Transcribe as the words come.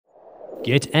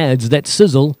Get ads that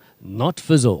sizzle, not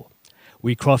fizzle.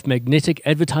 We craft magnetic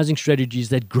advertising strategies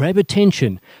that grab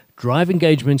attention, drive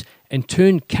engagement, and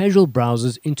turn casual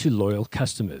browsers into loyal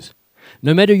customers.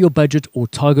 No matter your budget or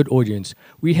target audience,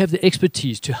 we have the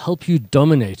expertise to help you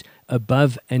dominate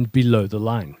above and below the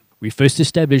line. We first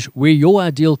establish where your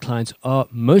ideal clients are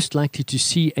most likely to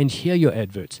see and hear your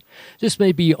adverts. This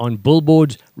may be on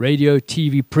billboards, radio,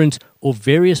 TV, print, or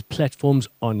various platforms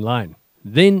online.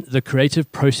 Then the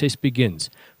creative process begins,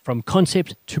 from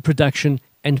concept to production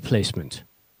and placement.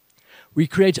 We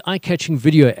create eye-catching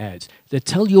video ads that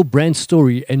tell your brand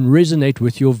story and resonate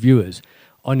with your viewers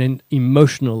on an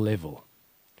emotional level.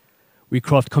 We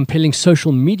craft compelling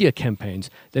social media campaigns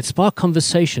that spark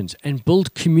conversations and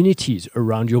build communities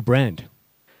around your brand.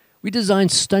 We design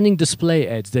stunning display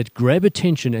ads that grab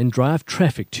attention and drive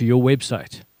traffic to your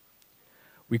website.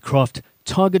 We craft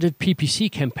targeted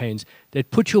PPC campaigns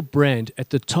that put your brand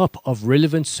at the top of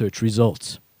relevant search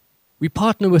results. We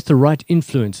partner with the right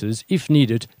influencers, if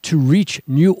needed, to reach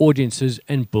new audiences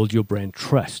and build your brand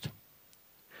trust.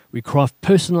 We craft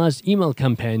personalized email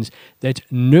campaigns that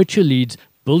nurture leads,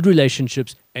 build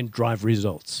relationships, and drive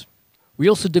results. We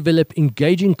also develop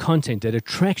engaging content that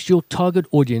attracts your target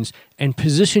audience and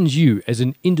positions you as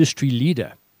an industry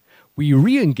leader. We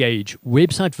re-engage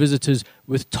website visitors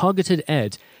with targeted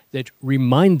ads that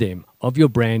remind them of your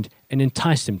brand and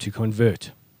entice them to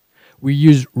convert. We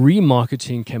use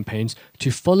remarketing campaigns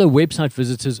to follow website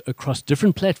visitors across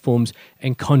different platforms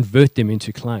and convert them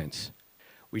into clients.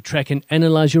 We track and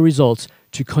analyze your results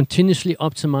to continuously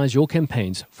optimize your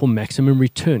campaigns for maximum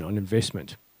return on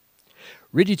investment.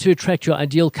 Ready to attract your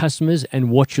ideal customers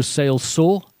and watch your sales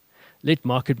soar? Let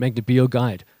Market Magnet be your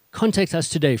guide. Contact us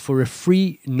today for a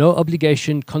free,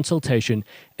 no-obligation consultation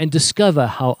and discover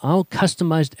how our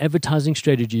customized advertising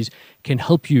strategies can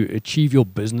help you achieve your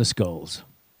business goals.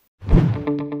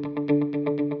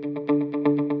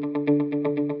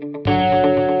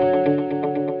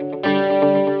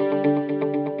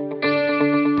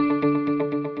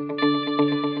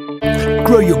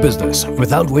 Grow your business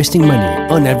without wasting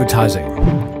money on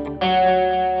advertising.